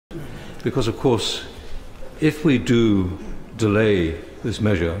because, of course, if we do delay this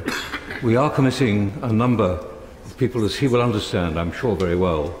measure, we are committing a number of people, as he will understand, I'm sure very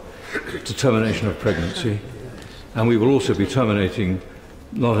well, to termination of pregnancy. And we will also be terminating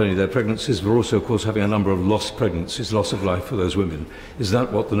not only their pregnancies, but also, of course, having a number of lost pregnancies, loss of life for those women. Is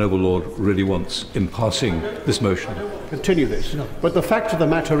that what the Noble Lord really wants in passing this motion? Continue this. No. But the fact of the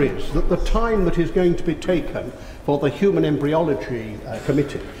matter is that the time that is going to be taken for the Human Embryology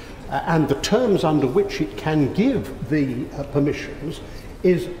Committee and the terms under which it can give the permissions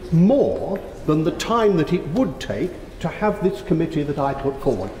is more than the time that it would take to have this committee that I put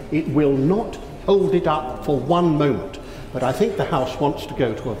forward. It will not hold it up for one moment. But I think the House wants to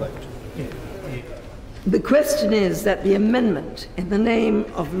go to a vote. The question is that the amendment in the name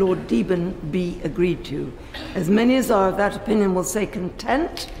of Lord Deben be agreed to. As many as are of that opinion will say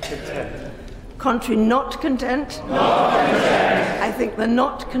content. Content. Contrary, not content. Not content. I think the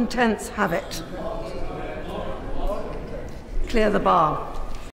not contents have it. Clear the bar.